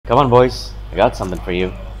Come on, boys. I got something for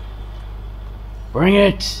you. Bring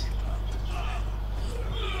it!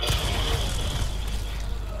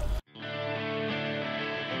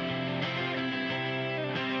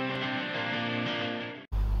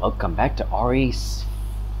 Welcome back to RE...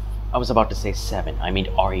 I was about to say 7. I mean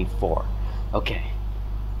RE4. Okay.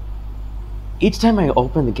 Each time I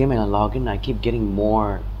open the game and I log in, I keep getting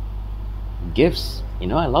more gifts. You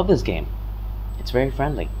know, I love this game. It's very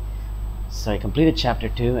friendly. So I completed chapter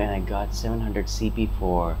 2 and I got 700 CP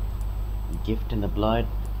for Gift in the Blood,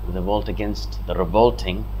 Revolt against the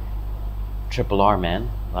Revolting, Triple R Man,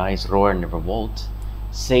 Lies, Roar, and Revolt,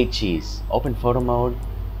 Say Cheese, Open Photo Mode,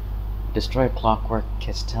 Destroy Clockwork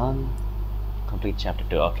Castellan, complete chapter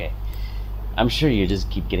 2. Okay. I'm sure you just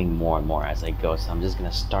keep getting more and more as I go, so I'm just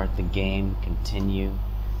gonna start the game, continue,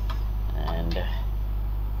 and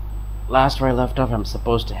last where I left off, I'm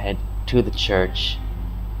supposed to head to the church,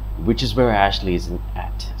 which is where Ashley is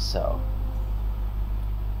at, so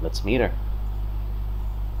let's meet her.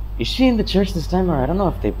 Is she in the church this time, or I don't know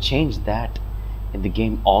if they've changed that in the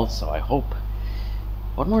game also, I hope.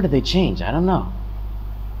 What more did they change? I don't know.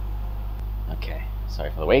 Okay,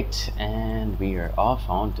 sorry for the wait, and we are off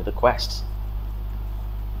on to the quest.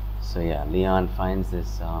 So yeah, Leon finds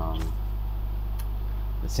this, the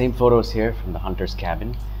same photos here from the hunter's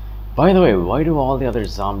cabin. By the way, why do all the other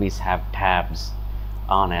zombies have tabs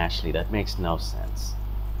on Ashley? That makes no sense.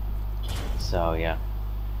 So yeah,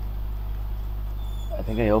 I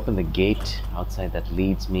think I opened the gate outside that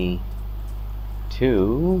leads me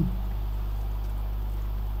to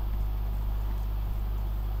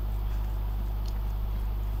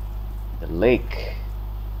the lake.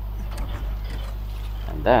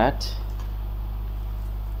 And that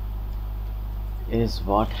is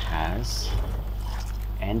what has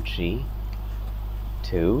entry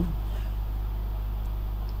to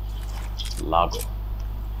Lago,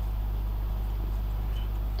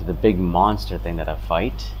 to the big monster thing that I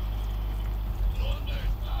fight,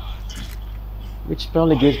 which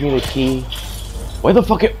probably gives me the key. Why the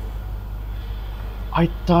fuck I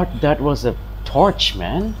thought that was a torch,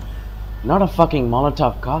 man, not a fucking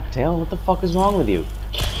Molotov cocktail. What the fuck is wrong with you?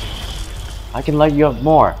 I can light you up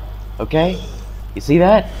more, okay? You see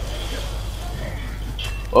that?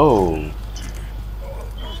 Oh.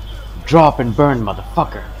 Drop and burn,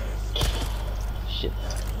 motherfucker. Shit.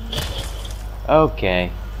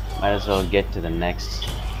 Okay. Might as well get to the next,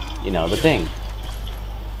 you know, the thing.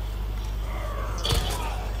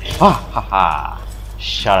 Ha ha ha.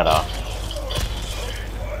 Shut it off.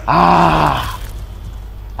 Ah!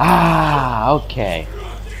 Ah, okay.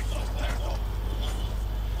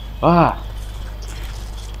 Ah.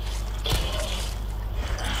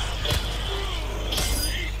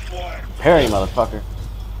 Parry, motherfucker.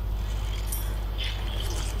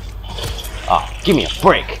 Ah, give me a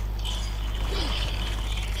break.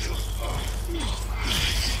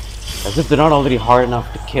 As if they're not already hard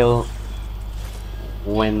enough to kill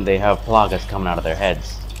when they have plagas coming out of their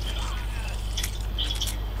heads.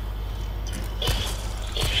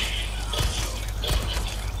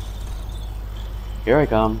 Here I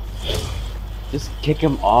come. Just kick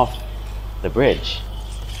him off the bridge.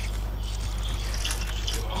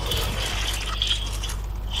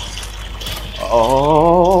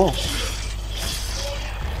 Oh!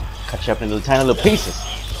 Cut you up into tiny little pieces.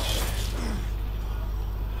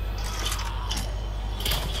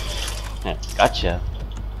 Yeah, gotcha.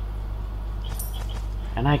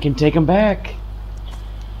 And I can take him back.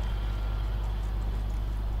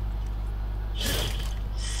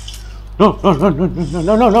 No, no, no, no, no,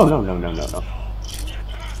 no, no, no, no, no, no, no, no.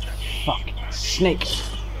 Fucking snake.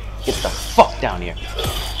 Get the fuck down here.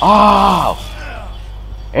 Oh!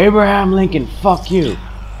 Abraham Lincoln, fuck you.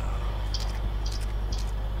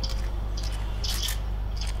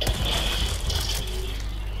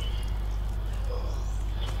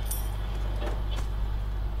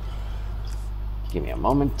 Give me a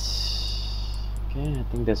moment. Okay, I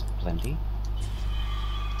think there's plenty.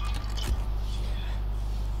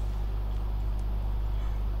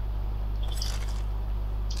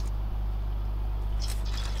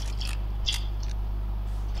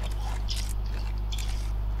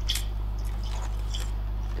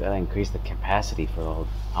 Gotta increase the capacity for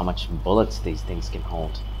how much bullets these things can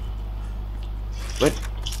hold. But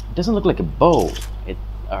it doesn't look like a bow. It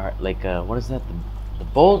like what is that? The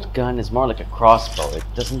bolt gun is more like a crossbow. It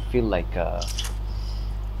doesn't feel like you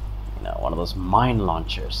know, one of those mine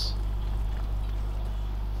launchers.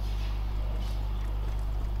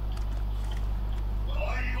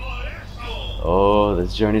 Oh,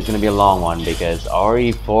 this journey is gonna be a long one because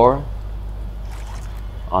RE4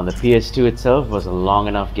 on the PS2 itself was a long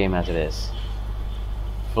enough game as it is.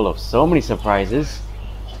 full of so many surprises.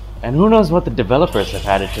 And who knows what the developers have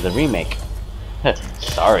added to the remake.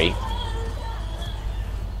 Sorry.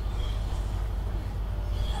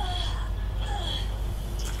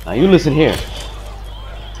 Now you listen here.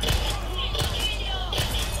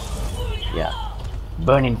 Yeah.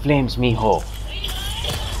 Burn in flames, mijo.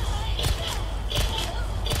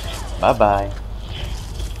 Bye-bye.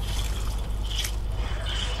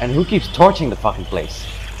 And who keeps torching the fucking place?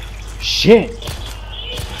 Shit!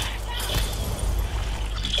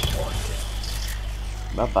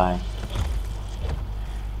 Bye-bye.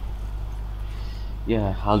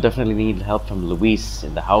 Yeah, I'll definitely need help from Luis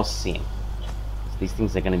in the house scene. These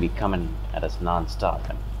things are gonna be coming at us non-stop.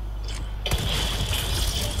 And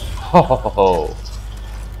ho ho ho ho!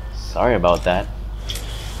 Sorry about that.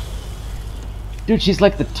 Dude, she's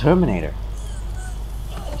like the Terminator.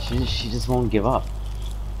 She just won't give up.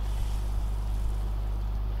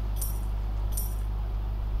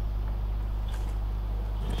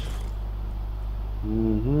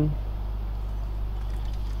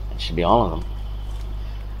 It should be all of them.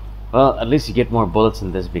 Well, at least you get more bullets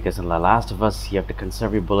in this, because in The Last of Us you have to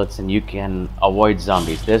conserve your bullets and you can avoid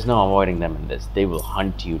zombies. There's no avoiding them in this. They will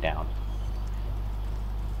hunt you down.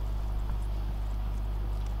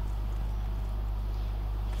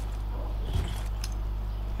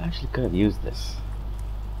 I actually could have used this.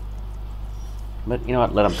 But you know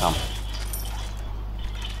what? Let them come.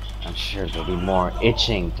 I'm sure there'll be more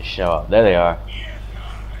itching to show up. There they are.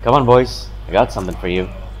 Come on, boys. I got something for you.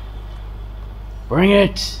 Bring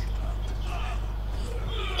it!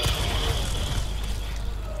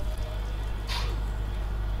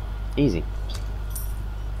 Easy.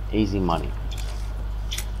 Easy money.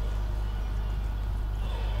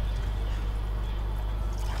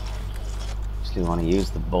 Actually want to use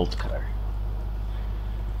the bolt cutter.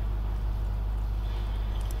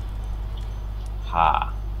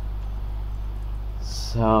 Ha.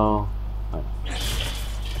 So...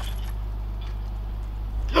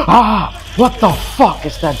 Ah! What the fuck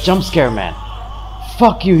is that jump scare, man?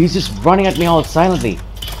 Fuck you, he's just running at me all silently.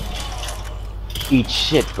 Eat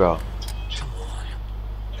shit, bro.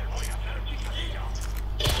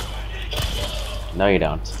 No, you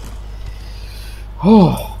don't.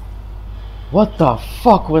 Oh, what the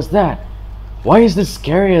fuck was that? Why is this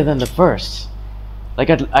scarier than the first? Like,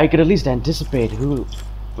 I could at least anticipate who,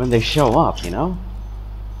 when they show up, you know?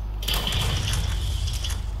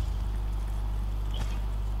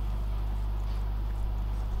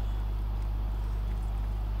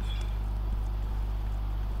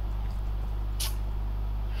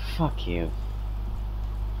 Fuck you.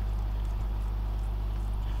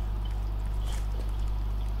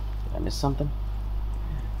 Did I miss something?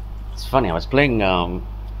 It's funny, I was playing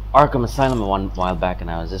Arkham Asylum one while back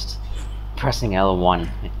and I was just pressing L1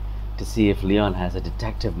 to see if Leon has a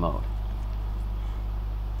detective mode.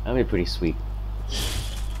 That'd be pretty sweet.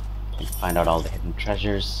 You can find out all the hidden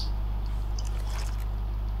treasures.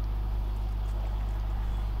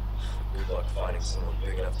 Good luck finding someone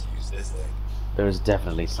big enough to use this thing. There's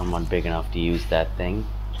definitely someone big enough to use that thing,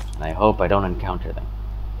 and I hope I don't encounter them.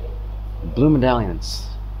 Blue medallions.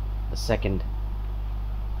 The second...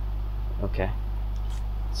 Okay.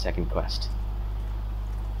 Second quest.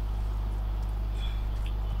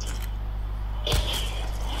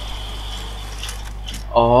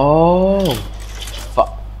 Oh!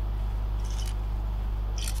 Fuck.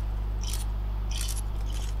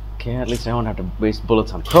 Okay, at least I don't have to waste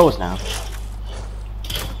bullets on crows now.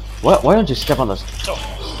 Why don't you step on those...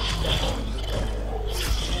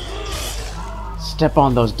 Step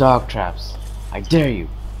on those dog traps. I dare you.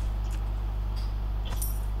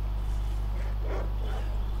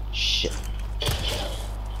 Shit.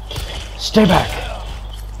 Stay back!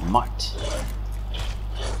 Mutt.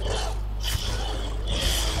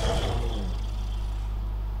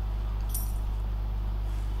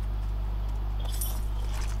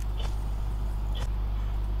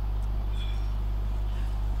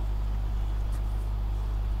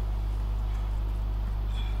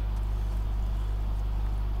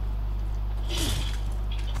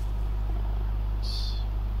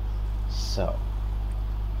 So,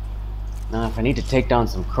 now if I need to take down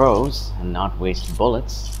some crows and not waste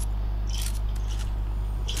bullets,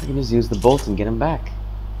 I can just use the bolts and get them back.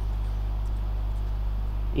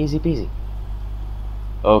 Easy peasy.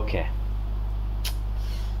 Okay.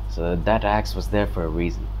 So that axe was there for a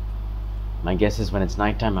reason. My guess is when it's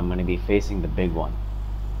nighttime I'm going to be facing the big one.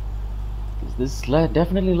 This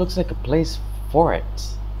definitely looks like a place for it.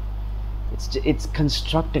 It's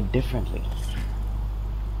constructed differently.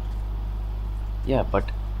 Yeah, but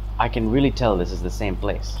I can really tell this is the same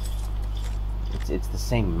place. It's the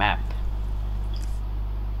same map.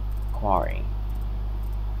 Quarry.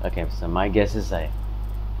 Okay, so my guess is I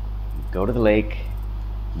go to the lake,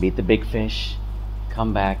 beat the big fish,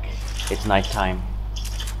 come back, it's nighttime,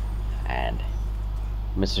 and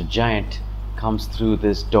Mr. Giant comes through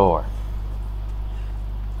this door.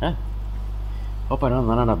 Huh. Hope I don't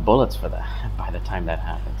run out of bullets for that by the time that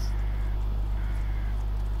happens.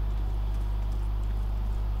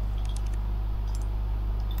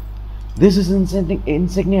 This is an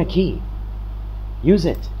insignia key. Use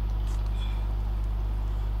it.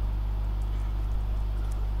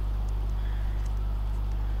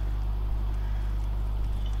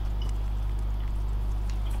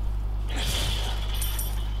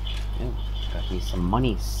 Yeah, got me some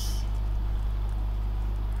monies.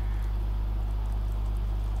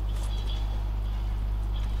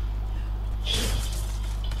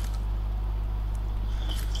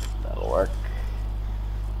 That'll work.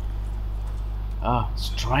 Ah,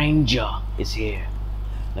 stranger is here.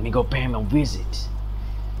 Let me go pay him a visit.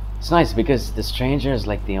 It's nice because the stranger is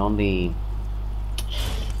like the only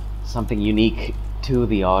something unique to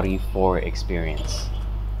the Audi 4 experience.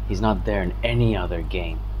 He's not there in any other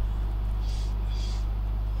game.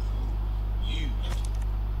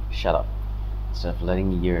 Shut up. Instead of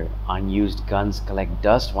letting your unused guns collect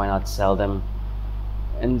dust, why not sell them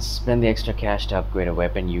and spend the extra cash to upgrade a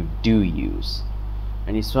weapon you do use?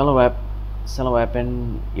 When you sell a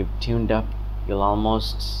weapon you've tuned up, you'll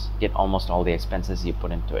almost get almost all the expenses you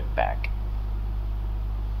put into it back.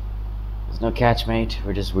 There's no catch, mate.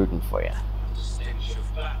 We're just rooting for you.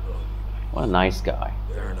 What a nice guy.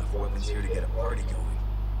 There are enough weapons here to get a party going.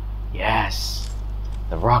 Yes,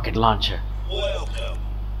 the rocket launcher. Welcome.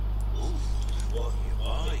 Ooh, what are you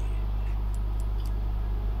buying?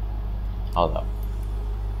 Hold up.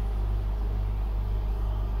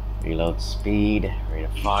 Reload speed, rate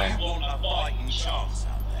of fire. If you want a fighting chance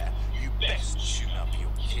out there, you best shoot up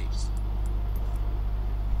your kids.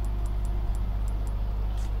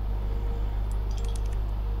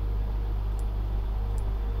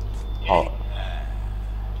 Hold up.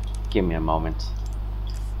 Give me a moment.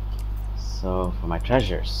 So, for my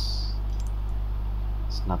treasures,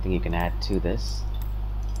 there's nothing you can add to this.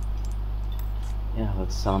 Yeah,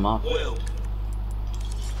 let's sell them off. Welcome.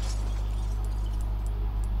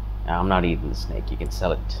 Now, I'm not eating the snake, you can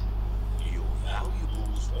sell it. Your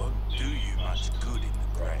valuables won't do you much good in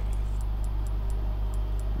the grave.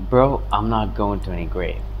 Bro, I'm not going to any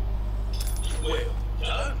grave. Well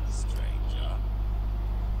done, stranger.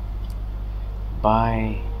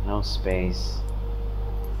 Buy, no space.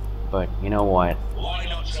 But you know what? Why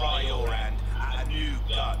not try your hand at a new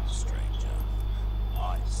gun, stranger?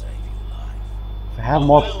 I'd save your life. If I have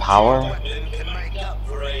more power, Weapon can make up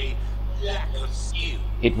for a lack of skill.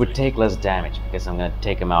 it would take less damage because I'm gonna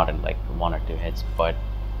take him out in like 1 or 2 hits, but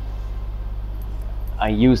I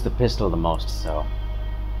use the pistol the most, so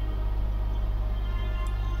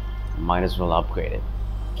might as well upgrade it.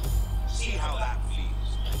 See how that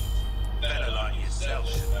feels. Better like yourself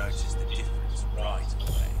should notice the difference right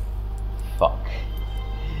away. Fuck.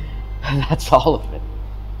 That's all of it.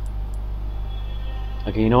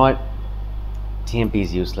 Okay, you know what? TMP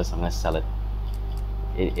is useless, I'm gonna sell it.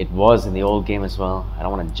 It was in the old game as well. I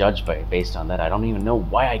don't want to judge based on that. I don't even know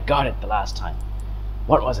why I got it the last time.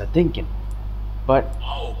 What was I thinking? But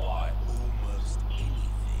I'll buy almost anything.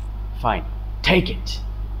 fine, take it.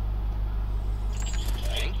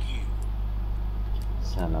 Thank you.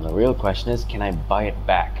 So now the real question is, can I buy it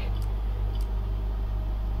back?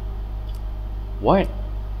 What?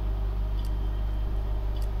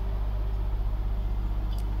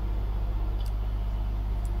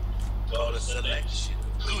 Got a selection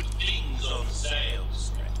of good things on sale,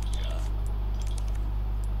 stranger.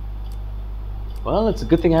 Well, it's a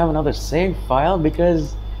good thing I have another save file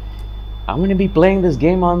because I'm going to be playing this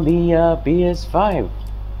game on the PS5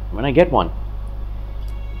 when I get one.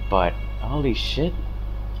 But holy shit,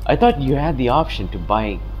 I thought you had the option to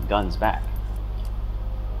buy guns back.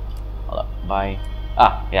 Hold up, buy.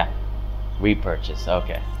 Ah, yeah, repurchase.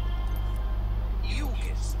 Okay, You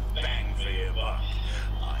get some bang for your buck.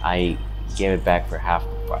 I gave it back for half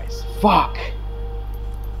the price. Fuck.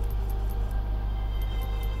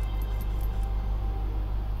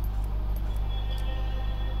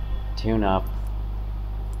 Tune up.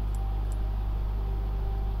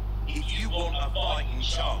 If you want a fighting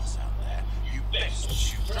chance out there, you best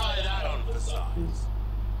shoot. Try that on for size.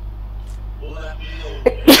 Will that be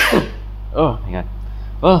all? Oh my god.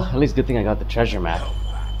 Well, at least good thing I got the treasure map.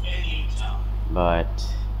 Anytime.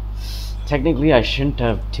 But technically I shouldn't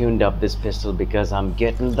have tuned up this pistol because I'm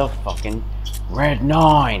getting the fucking red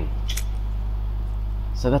 9.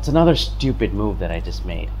 So that's another stupid move that I just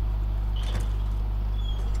made.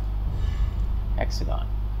 Hexagon.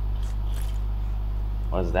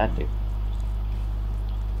 What does that do?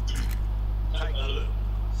 Take a look.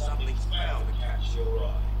 Something's bound to catch your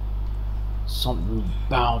eye. Something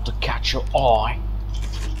bound to catch your eye.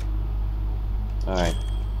 Alright.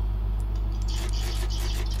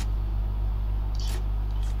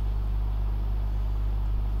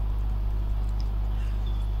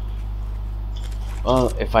 Well,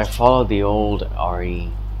 if I follow the old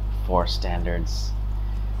RE4 standards,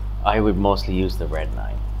 I would mostly use the red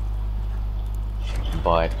 9.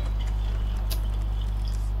 But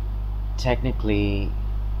technically,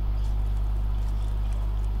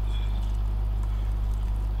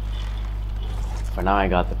 for now I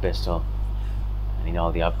got the pistol. I need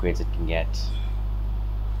all the upgrades it can get.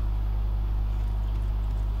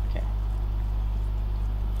 Okay.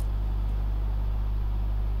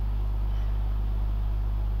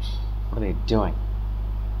 What are they doing?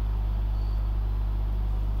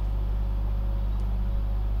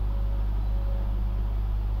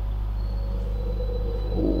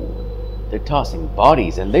 Ooh, they're tossing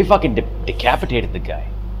bodies and they fucking decapitated the guy.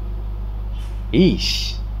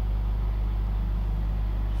 Eesh.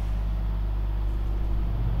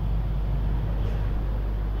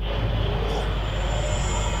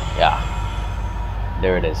 Yeah.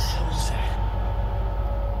 There it is.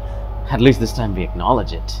 At least this time we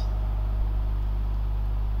acknowledge it.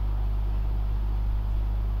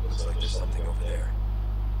 Looks like there's something over there.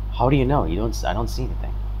 How do you know? I don't see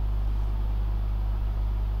anything.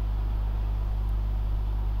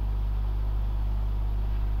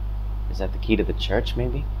 Is that the key to the church,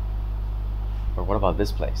 maybe? Or what about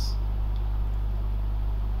this place?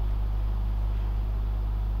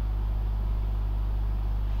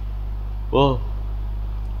 Well,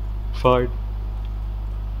 fine.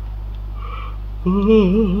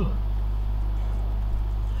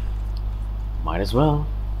 Might as well.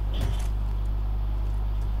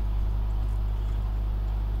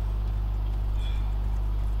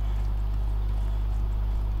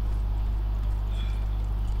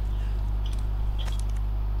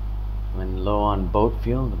 When low on boat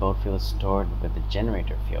fuel, the boat fuel is stored with the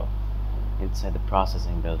generator fuel inside the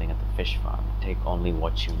processing building at the fish farm. Take only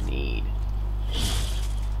what you need.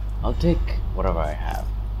 I'll take whatever I have.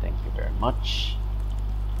 Thank you very much.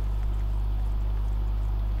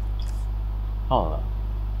 Hold on.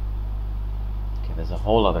 Okay, there's a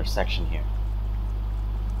whole other section here.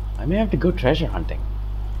 I may have to go treasure hunting,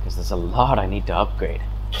 because there's a lot I need to upgrade.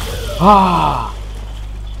 Ah!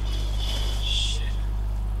 Shit.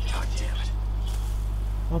 God damn it.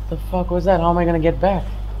 What the fuck was that? How am I gonna get back?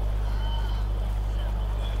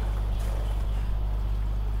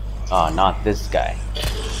 Oh, not this guy.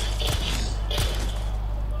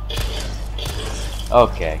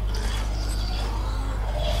 Okay.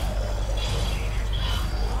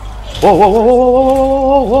 Whoa, whoa, whoa, whoa, whoa, whoa,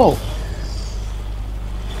 whoa, whoa, whoa!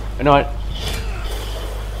 You know what?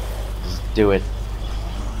 Just do it.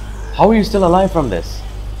 How are you still alive from this?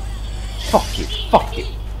 Fuck you, fuck you.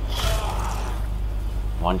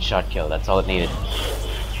 One shot kill, that's all it needed.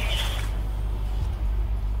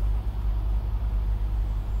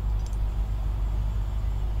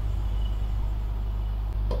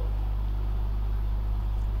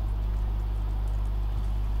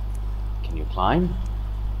 Can you climb?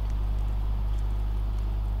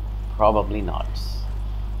 Probably not.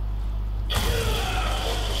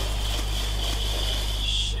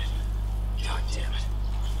 Shit. God damn it.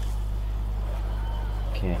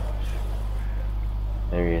 Okay.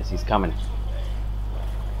 There he is, he's coming.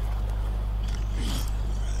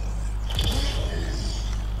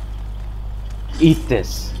 Eat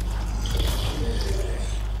this.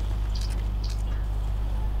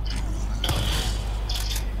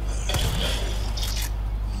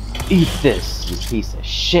 Eat this, you piece of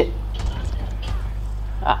shit.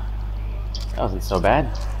 Ah, that wasn't so bad.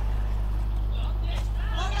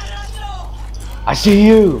 I see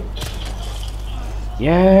you.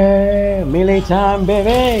 Yeah, melee time,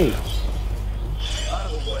 baby. Out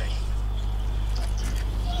of the way.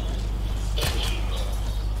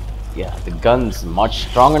 Yeah, the gun's much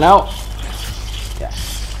stronger now. Yeah,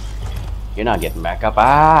 you're not getting back up.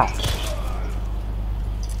 Ah.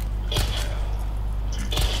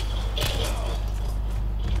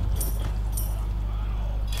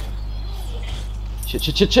 Shit,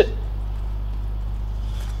 shit, shit, shit.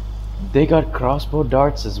 They got crossbow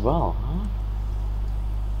darts as well, huh?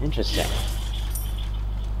 Interesting.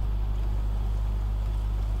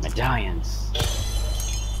 Medallions.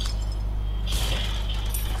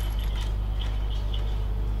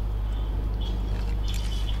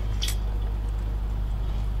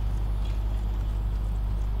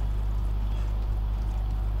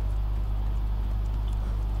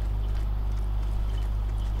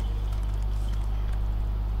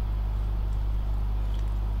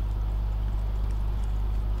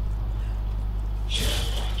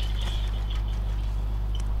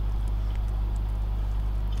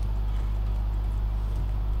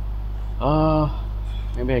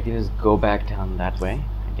 Maybe I can just go back down that way,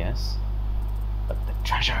 I guess. But the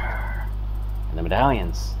treasure and the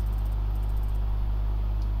medallions.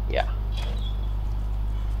 Yeah.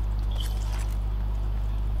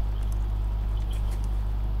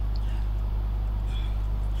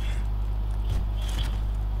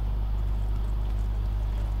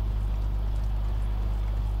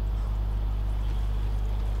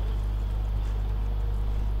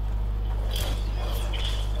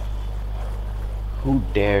 Who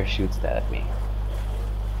dare shoots that at me?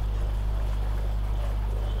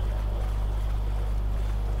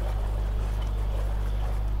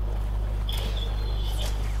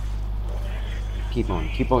 Keep going,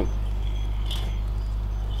 keep going.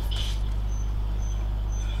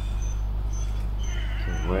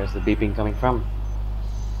 Okay, where's the beeping coming from?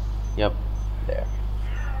 Yep, there.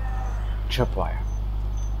 Tripwire.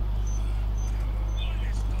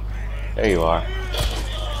 There you are.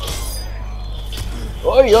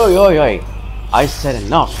 Oi, oi, oi, oi. I said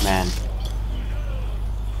enough, man.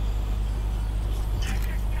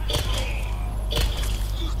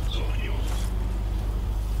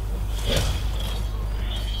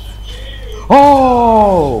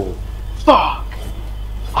 Oh! Fuck!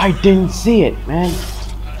 I didn't see it, man.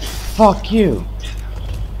 Fuck you.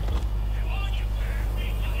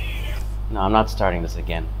 No, I'm not starting this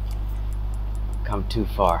again. Come too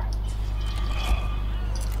far.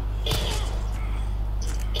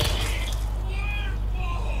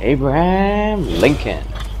 Abraham Lincoln.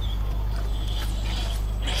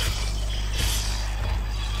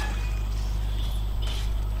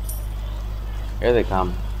 Here they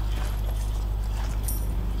come.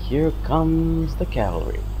 Here comes the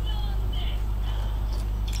cavalry.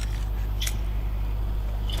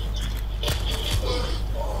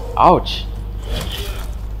 Ouch!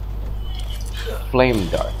 Flame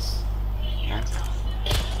darts.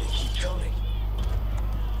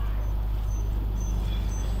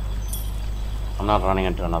 I'm not running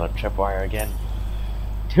into another tripwire again.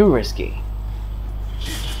 Too risky.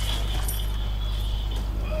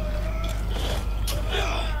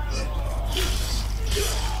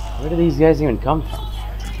 Where do these guys even come from?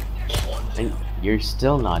 And you're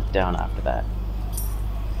still not down after that.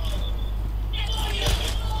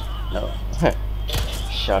 No.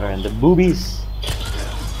 Shot her in the boobies.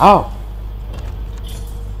 Ow!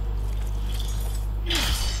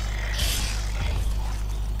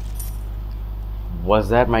 Was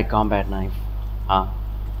that my combat knife? Huh?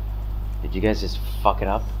 Did you guys just fuck it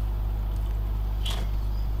up?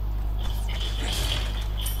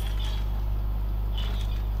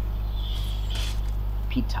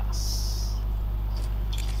 Pitas.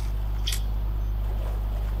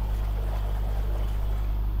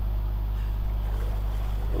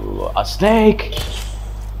 Ooh, a snake!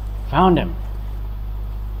 Found him.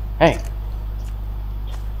 Hey.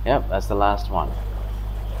 Yep, that's the last one.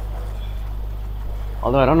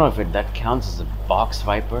 Although I don't know if that counts as a box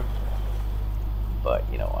viper. But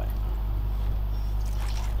you know what?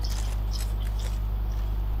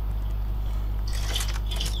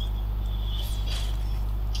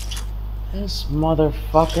 This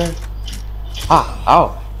motherfucker. Ah,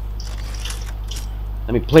 ow.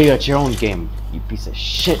 Let me play you at your own game, you piece of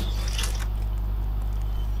shit.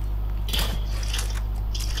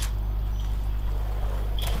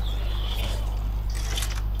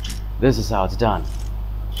 This is how it's done.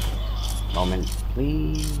 Moment,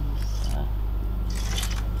 please.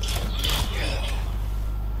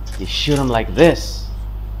 You shoot him like this.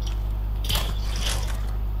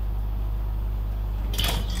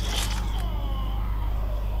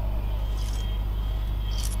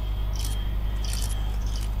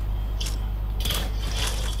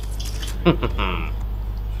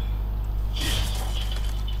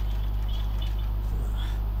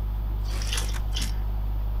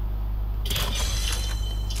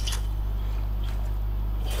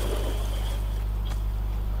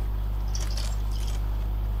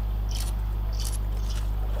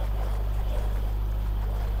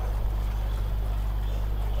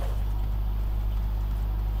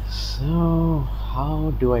 So,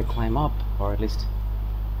 how do I climb up, or at least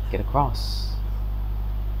get across?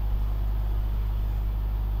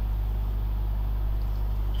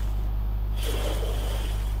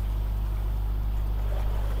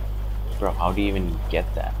 Bro, how do you even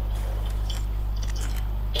get that?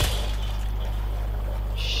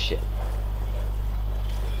 Shit.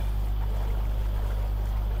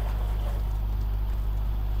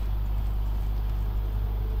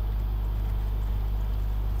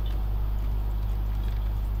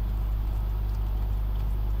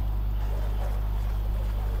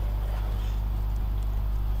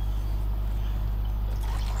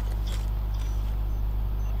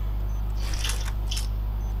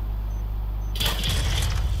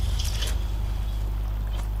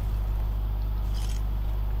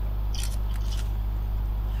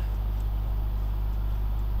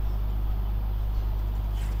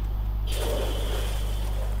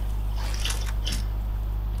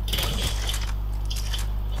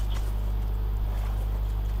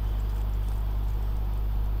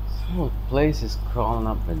 place is crawling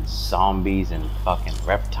up with zombies and fucking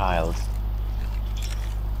reptiles.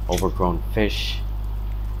 Overgrown fish.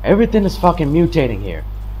 Everything is fucking mutating here.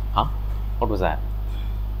 Huh? What was that?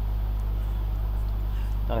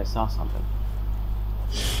 Thought I saw something.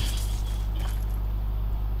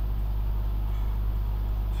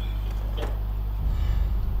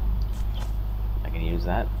 I can use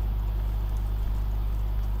that.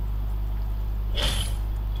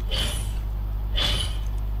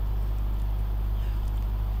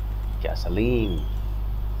 Gasoline.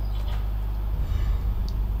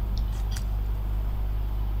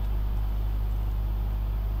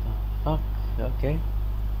 The fuck? Okay.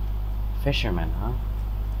 Fisherman, huh?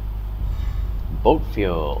 Boat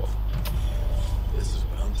fuel. This is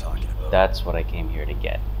what I'm talking about. That's what I came here to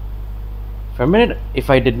get. For a minute, if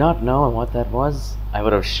I did not know what that was, I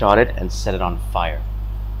would have shot it and set it on fire.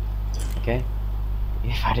 Okay?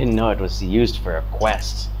 If I didn't know it was used for a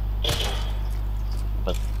quest.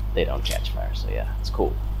 But they don't catch fire, so yeah, it's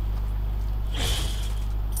cool.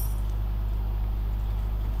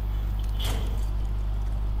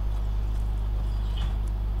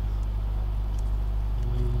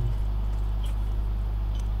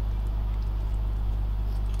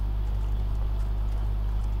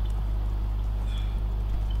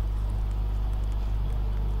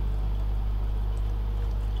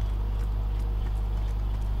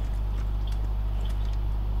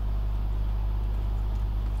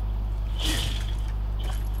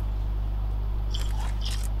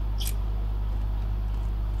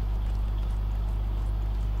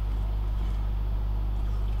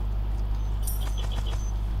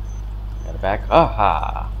 Got it back.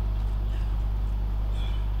 Aha!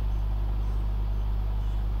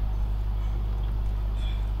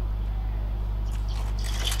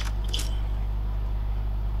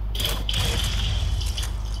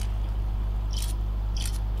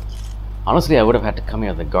 Honestly, I would have had to come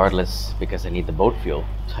here regardless because I need the boat fuel.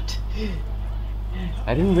 But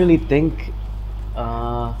I didn't really think.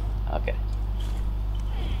 Okay.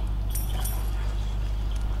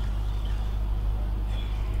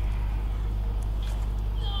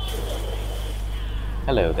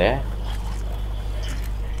 Hello there.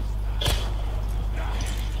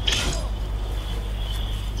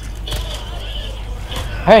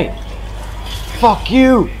 Hey! Fuck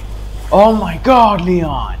you! Oh my god,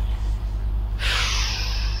 Leon!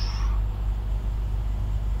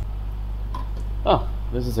 Oh,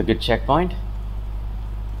 this is a good checkpoint,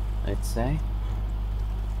 I'd say.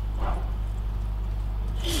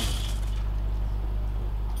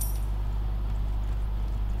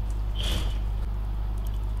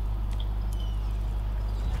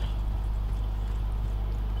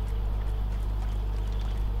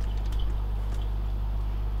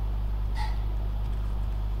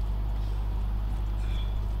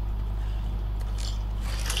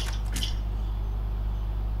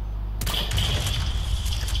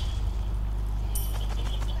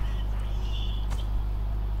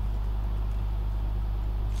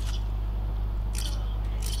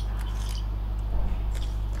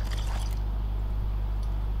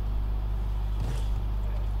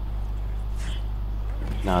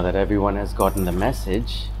 Now that everyone has gotten the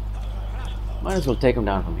message, might as well take them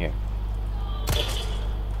down from here.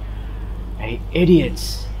 Hey,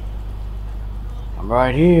 idiots! I'm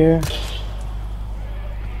right here.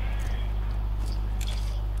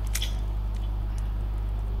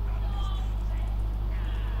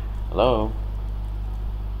 Hello?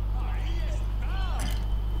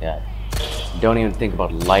 Yeah. Don't even think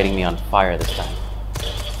about lighting me on fire this time.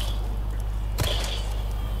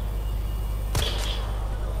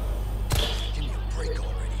 Give me a break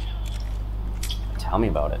already. Tell me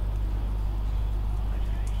about it.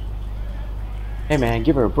 Hey man,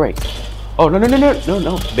 give her a break. Oh, no,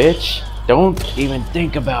 bitch. Don't even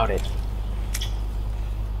think about it.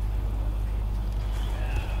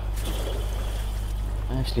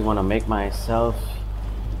 I actually want to make myself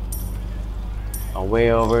a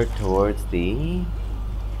way over towards the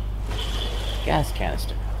gas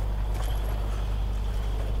canister.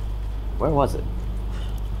 Where was it?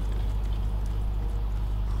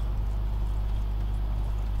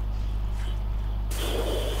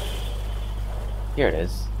 Here it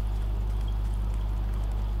is.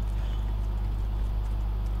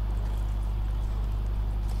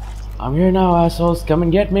 I'm here now, assholes. Come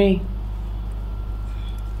and get me.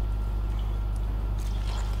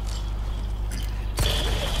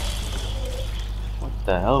 What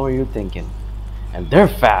the hell were you thinking? And they're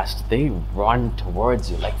fast. They run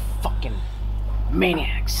towards you like fucking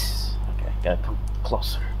maniacs. Okay, gotta come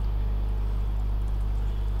closer.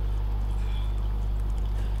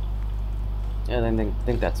 Yeah, I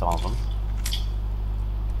think that's all of them.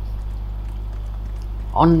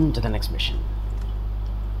 On to the next mission.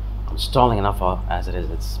 I'm stalling enough as it is.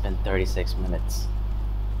 It's been 36 minutes.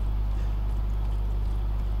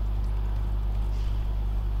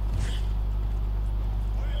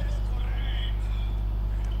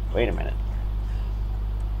 Wait a minute.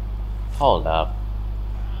 Hold up.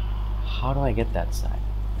 How do I get that side?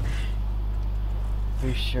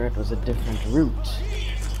 Pretty sure it was a different route.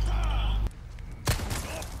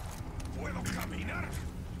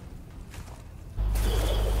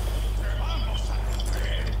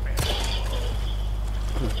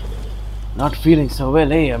 Not feeling so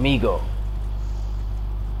well, eh, amigo?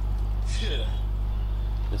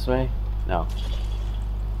 This way? No.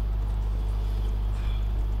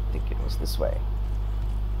 I think it was this way.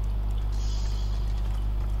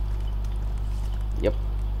 Yep.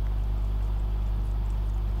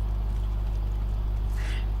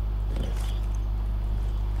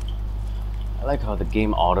 I like how the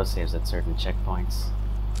game auto-saves at certain checkpoints.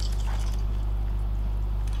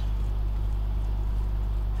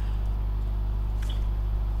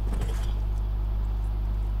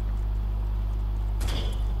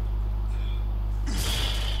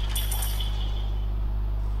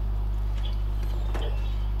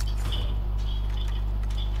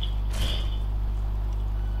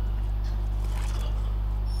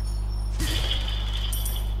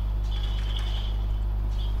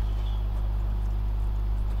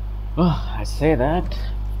 Well, I say that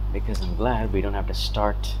because I'm glad we don't have to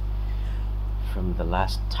start from the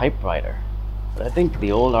last typewriter. But I think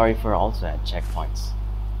the old RE4 also had checkpoints.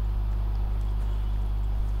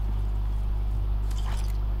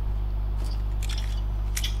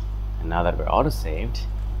 And now that we're auto-saved,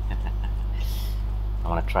 I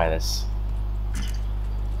want to try this.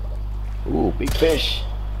 Ooh, big fish.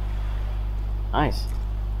 Nice.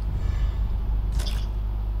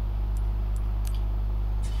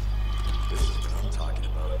 This is what I'm talking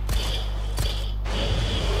about.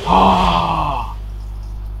 Oh,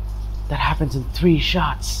 that happens in 3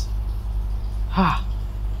 shots. Ha!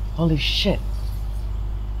 Holy shit.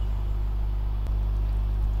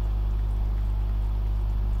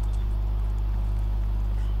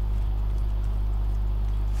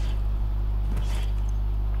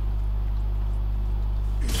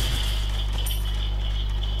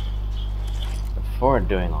 Before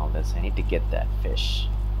doing all this, I need to get that fish.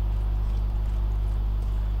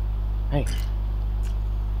 Hey.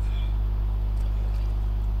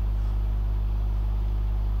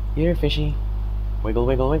 Here, fishy. Wiggle,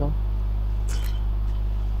 wiggle, wiggle.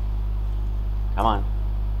 Come on.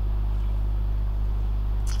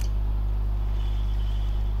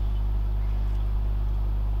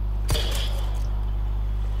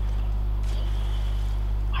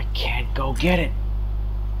 I can't go get it.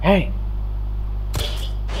 Hey.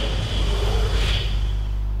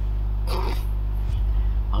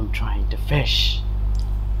 I'm trying to fish.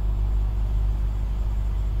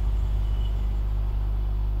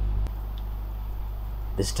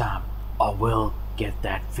 This time, I will get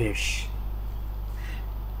that fish.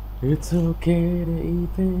 It's okay to eat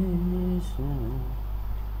fish.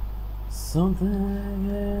 Something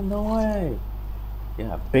in the way.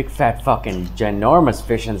 Yeah, big fat fucking ginormous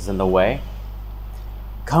fish is in the way.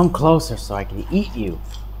 Come closer so I can eat you.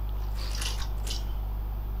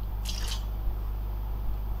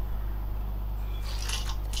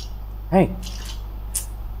 Hey.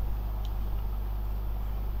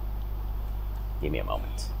 Give me a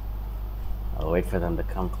moment. I'll wait for them to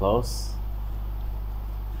come close.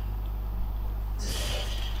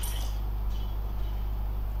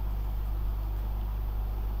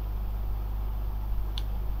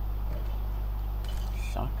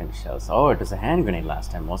 Shotgun shells. Oh, it was a hand grenade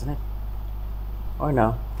last time, wasn't it? Or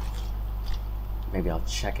no. Maybe I'll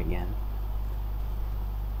check again.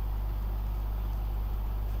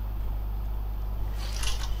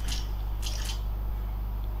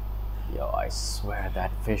 Yo, I swear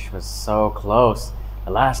that fish was so close.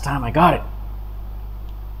 The last time I got it.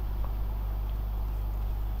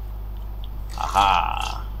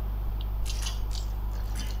 Aha.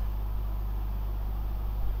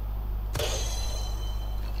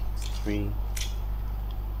 3.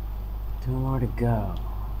 2 more to go.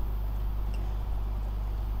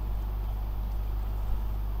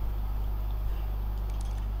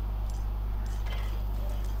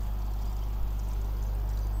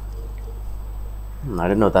 I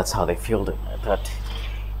didn't know that's how they fueled it. I thought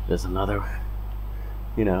there's another,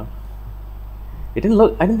 you know. It didn't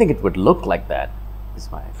look, I didn't think it would look like that, is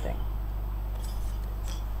my thing.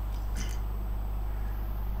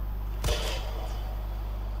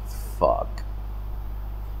 Fuck.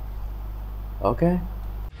 Okay.